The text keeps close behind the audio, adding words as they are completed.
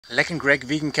Lek and Greg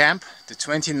Vegan Camp, the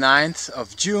 29th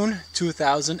of June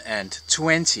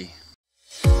 2020.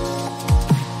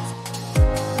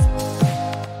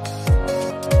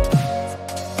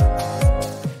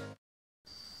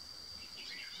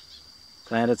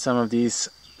 Planted some of these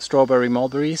strawberry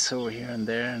mulberries over here and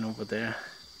there and over there.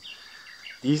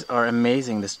 These are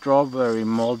amazing, the strawberry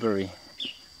mulberry.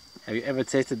 Have you ever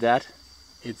tasted that?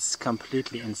 It's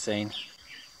completely insane.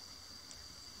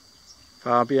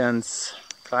 Fabian's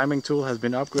climbing tool has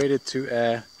been upgraded to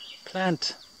a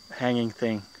plant hanging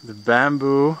thing. The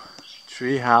bamboo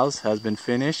tree house has been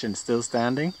finished and still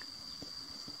standing.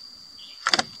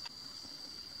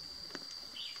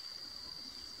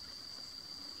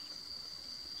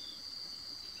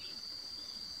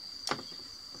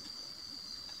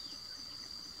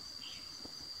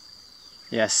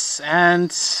 Yes,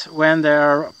 and when there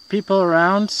are people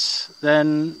around,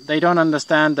 then they don't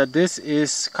understand that this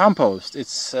is compost.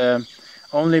 It's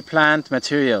only plant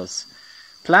materials.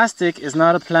 Plastic is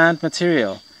not a plant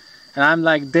material. And I'm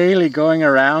like daily going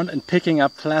around and picking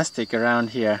up plastic around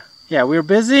here. Yeah, we're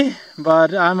busy,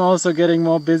 but I'm also getting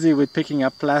more busy with picking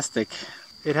up plastic.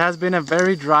 It has been a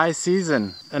very dry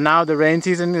season, and now the rain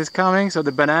season is coming, so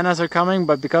the bananas are coming,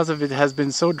 but because of it has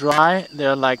been so dry, there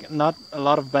are like not a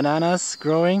lot of bananas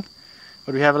growing,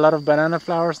 but we have a lot of banana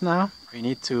flowers now. We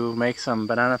need to make some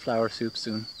banana flower soup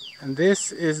soon. And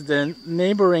this is the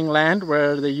neighboring land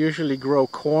where they usually grow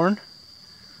corn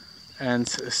and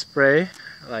spray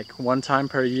like one time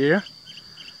per year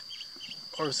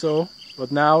or so, but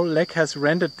now Lek has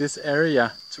rented this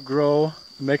area to grow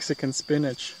Mexican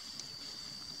spinach.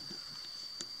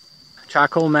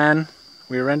 Charcoal Man,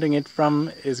 we're renting it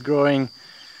from, is growing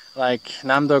like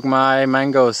Namdog Mai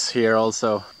mangoes here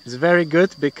also. It's very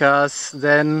good because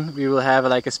then we will have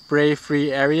like a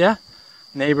spray-free area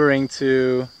neighboring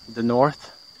to the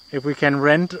north. If we can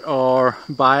rent or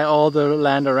buy all the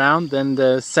land around, then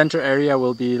the center area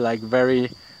will be like very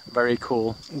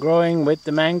cool. Growing with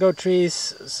the mango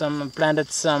trees,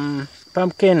 planted some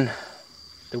pumpkin,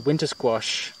 the winter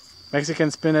squash.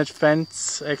 Mexican spinach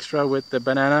fence extra with the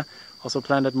banana. Also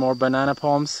planted more banana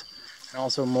palms and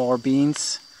also more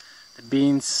beans. The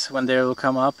beans, when they will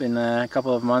come up in a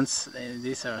couple of months,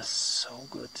 these are so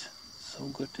good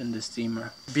in the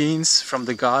steamer. Beans from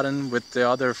the garden with the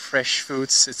other fresh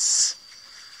foods, it's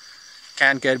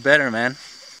can't get better, man.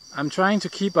 I'm trying to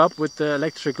keep up with the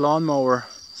electric lawnmower,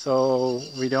 so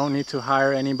we don't need to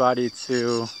hire anybody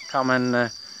to come and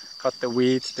cut the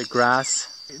weeds, the grass.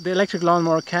 The electric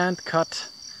lawnmower can't cut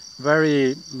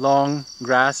very long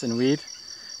grass and weed,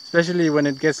 especially when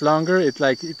it gets longer. It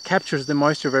captures the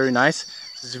moisture very nice.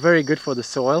 It's very good for the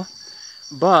soil,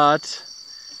 but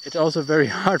it's also very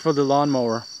hard for the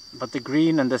lawnmower. But the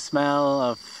green and the smell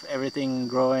of everything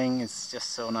growing is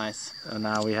just so nice. So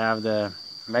now we have the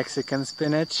Mexican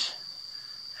spinach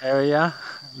area,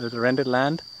 the rented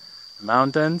land, the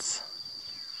mountains,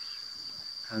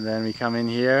 and then we come in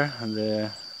here and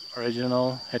the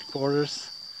original headquarters.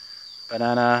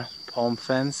 Banana palm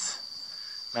fence,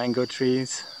 mango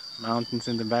trees, mountains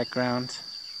in the background.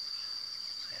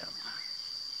 Yeah.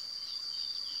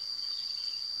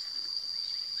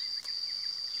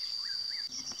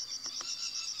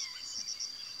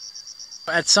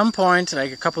 At some point,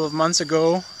 like a couple of months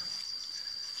ago,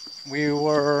 we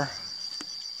were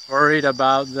worried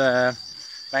about the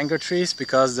mango trees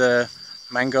because the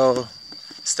mango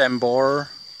stem borer,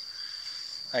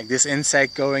 like this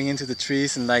insect going into the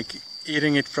trees and like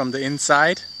eating it from the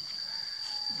inside.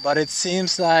 But it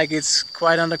seems like it's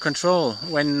quite under control.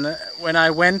 When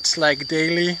I went like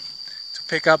daily to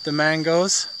pick up the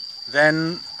mangoes,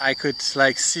 then I could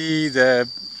like see the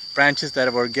branches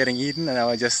that were getting eaten, and I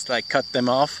would just like cut them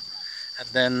off, and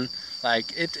then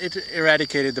like it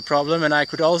eradicated the problem. And I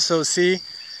could also see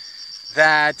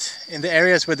that in the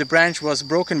areas where the branch was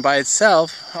broken by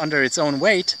itself under its own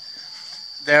weight,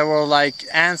 there were like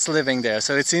ants living there.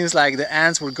 So it seems like the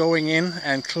ants were going in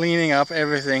and cleaning up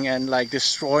everything and like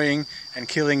destroying and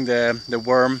killing the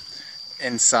worm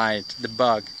inside, the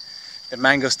bug, the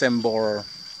mango stem borer.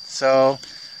 So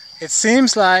it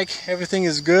seems like everything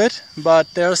is good,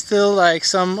 but there are still like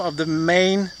some of the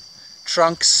main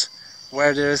trunks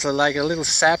where there's like a little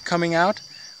sap coming out.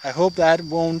 I hope that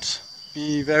won't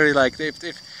be very like,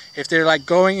 if they're like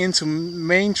going into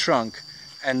main trunk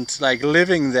and like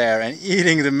living there and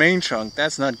eating the main trunk,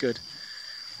 that's not good.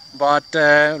 But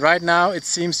right now it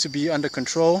seems to be under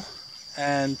control,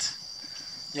 and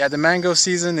yeah, the mango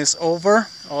season is over,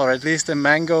 or at least the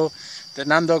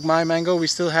Namdog Mai mango. We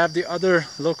still have the other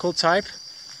local type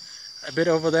a bit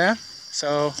over there,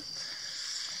 so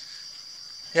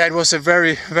Yeah, it was a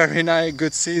very nice,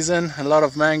 good season. A lot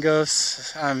of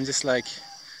mangoes. I'm just like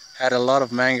had a lot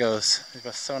of mangoes. It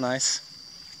was so nice.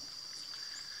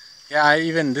 Yeah,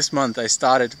 even this month I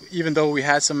started, even though we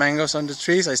had some mangoes on the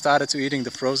trees, I started to eating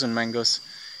the frozen mangoes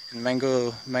in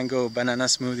mango banana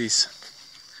smoothies.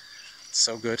 It's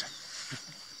so good.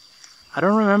 I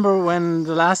don't remember when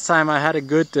the last time I had a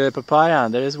good papaya.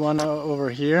 There is one over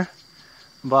here,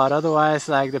 but otherwise,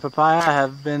 like the papaya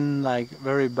have been like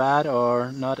very bad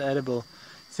or not edible.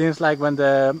 Seems like when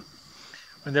there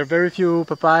are very few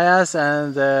papayas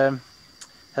and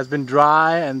has been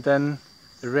dry and then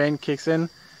the rain kicks in,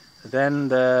 then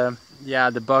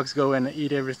the bugs go and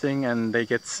eat everything and they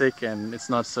get sick and it's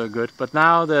not so good. But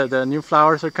now the new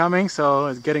flowers are coming, so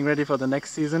it's getting ready for the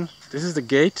next season. This is the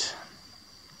gate.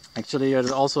 Actually,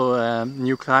 there's also a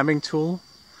new climbing tool,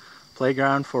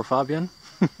 playground for Fabian.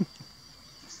 You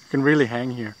can really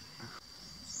hang here.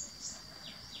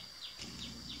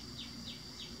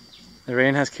 The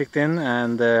rain has kicked in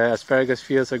and the asparagus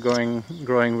fields are growing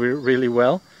really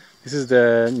well. This is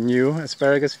the new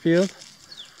asparagus field.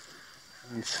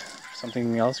 And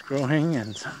something else growing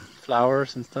and some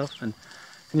flowers and stuff. And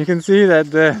you can see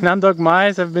that the Namdok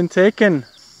mais have been taken.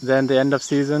 Then the end of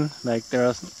season, like there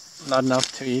is not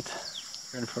enough to eat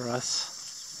even for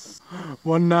us.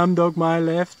 One Namdok mai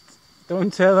left.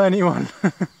 Don't tell anyone.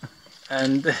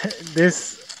 And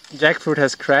this jackfruit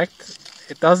has cracked.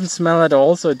 It doesn't smell at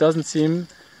all, so it doesn't seem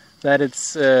that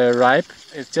it's ripe.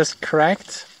 It's just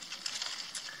cracked.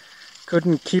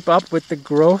 Couldn't keep up with the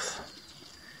growth.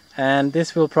 And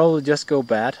this will probably just go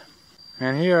bad.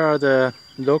 And here are the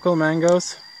local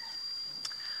mangoes.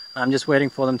 I'm just waiting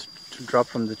for them to drop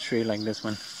from the tree like this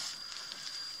one.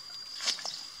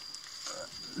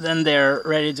 Then they're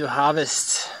ready to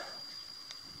harvest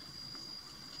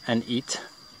and eat.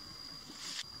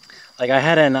 Like I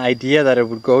had an idea that I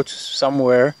would go to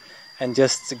somewhere and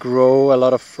just grow a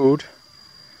lot of food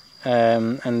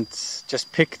and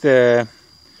just pick the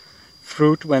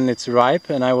fruit when it's ripe,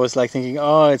 and I was like thinking,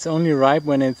 oh, it's only ripe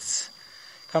when it's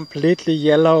completely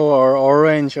yellow or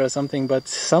orange or something, but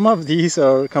some of these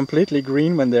are completely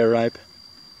green when they're ripe.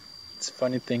 It's a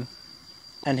funny thing.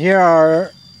 And here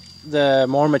are the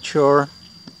more mature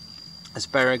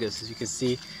asparagus. As you can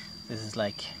see, this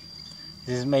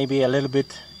is maybe a little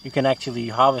bit, you can actually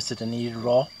harvest it and eat it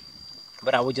raw,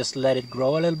 but I would just let it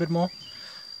grow a little bit more.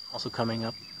 Also coming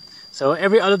up. So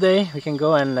every other day we can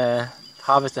go and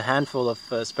harvest a handful of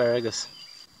asparagus.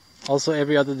 Also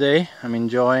every other day I'm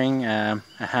enjoying a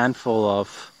handful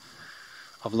of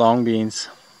long beans.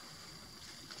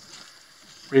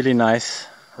 Really nice,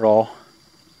 raw.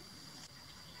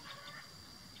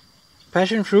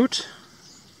 Passion fruit.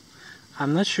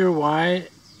 I'm not sure why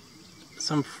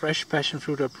some fresh passion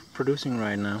fruit are producing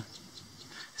right now.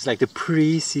 It's like the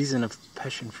pre-season of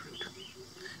passion fruit.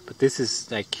 But this is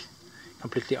like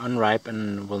completely unripe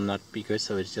and will not be good,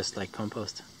 so it's just like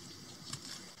compost.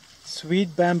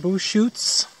 Sweet bamboo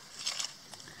shoots.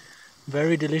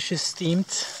 Very delicious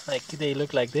steamed. Like they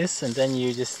look like this, and then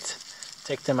you just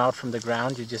take them out from the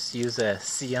ground. You just use a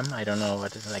siam, I don't know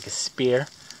what it is, like a spear.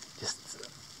 Just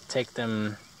take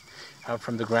them out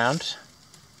from the ground.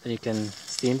 Then you can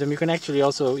steam them. You can actually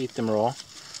also eat them raw.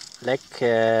 Like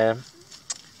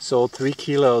sold 3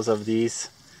 kilos of these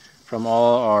from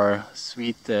all our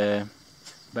sweet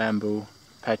bamboo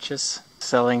patches,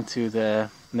 selling to the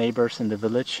neighbors in the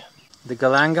village. The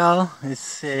galangal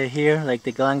is here, like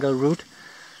the galangal root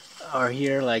are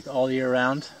here like all year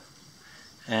round,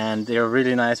 and they're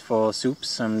really nice for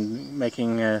soups. I'm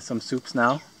making some soups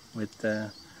now with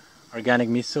organic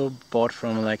miso bought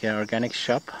from like an organic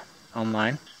shop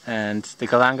online. And the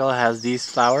galangal has these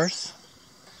flowers,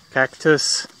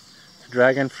 cactus,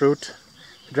 dragon fruit.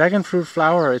 The dragon fruit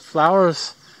flower, it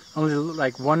flowers only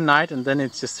like one night and then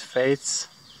it just fades,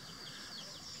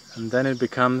 and then it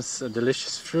becomes a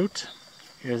delicious fruit.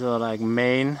 Here's a like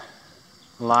main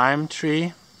lime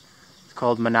tree. It's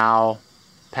called Manao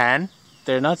Pan.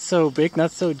 They're not so big,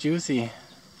 not so juicy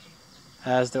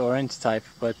as the orange type,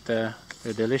 but they're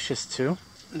delicious too.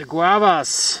 The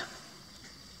guavas,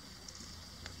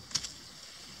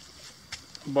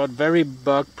 but very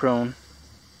bug prone.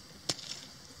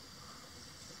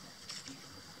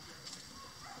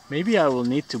 Maybe I will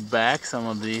need to bag some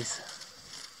of these.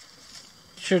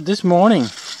 Sure, this morning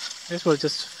this will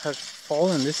just have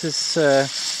fallen. This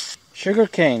is sugar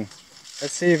cane.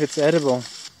 Let's see if it's edible.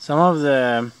 Some of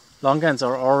the longans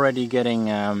are already getting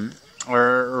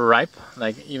or ripe.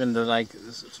 Like even the like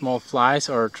small flies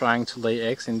are trying to lay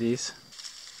eggs in these.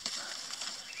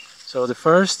 So the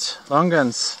first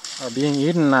longans are being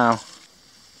eaten now.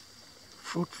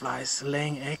 Fruit flies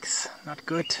laying eggs, not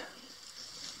good.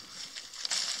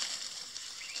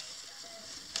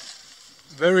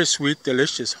 Very sweet,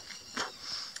 delicious.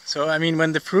 So I mean,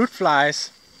 when the fruit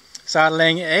flies start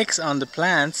laying eggs on the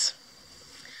plants,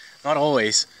 not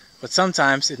always, but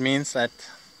sometimes it means that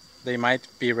they might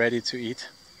be ready to eat.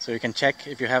 So you can check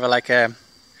if you have like a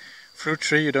fruit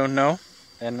tree you don't know,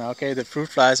 then okay, the fruit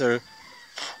flies are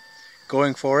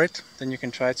going for it, then you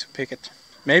can try to pick it.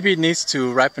 Maybe it needs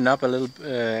to ripen up a little,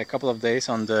 a couple of days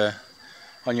on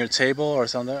your table or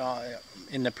something,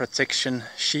 in the protection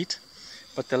sheet.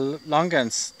 But the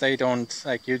longans, they don't,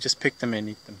 like, you just pick them and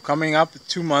eat them. Coming up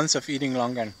 2 months of eating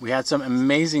longan. We had some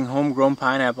amazing homegrown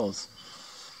pineapples.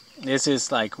 This is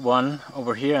like one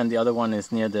over here and the other one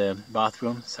is near the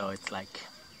bathroom. So it's like,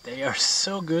 they are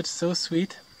so good, so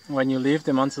sweet. When you leave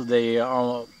them until they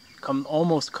are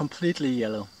almost completely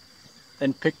yellow.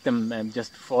 Then pick them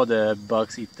just before the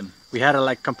bugs eat them. We had a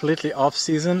like completely off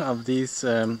season of these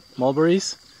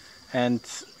mulberries. And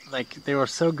like they were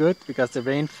so good because the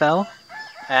rain fell.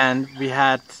 And we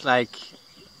had like,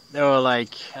 they were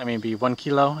like, I mean, maybe 1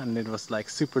 kilo, and it was like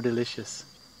super delicious.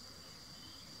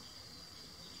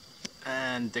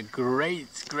 And the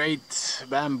great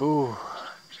bamboo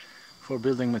for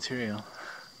building material.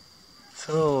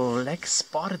 So Lex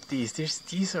spotted these.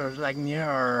 These are like near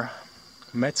our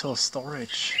metal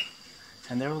storage,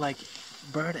 and there were like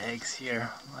bird eggs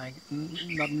here, like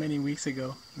not many weeks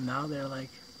ago. Now they're like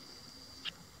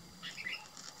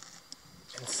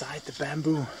inside the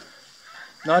bamboo.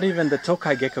 Not even the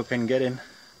tokai gecko can get in.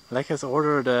 Lek has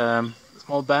ordered a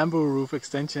small bamboo roof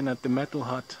extension at the metal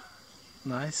hut.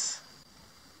 Nice.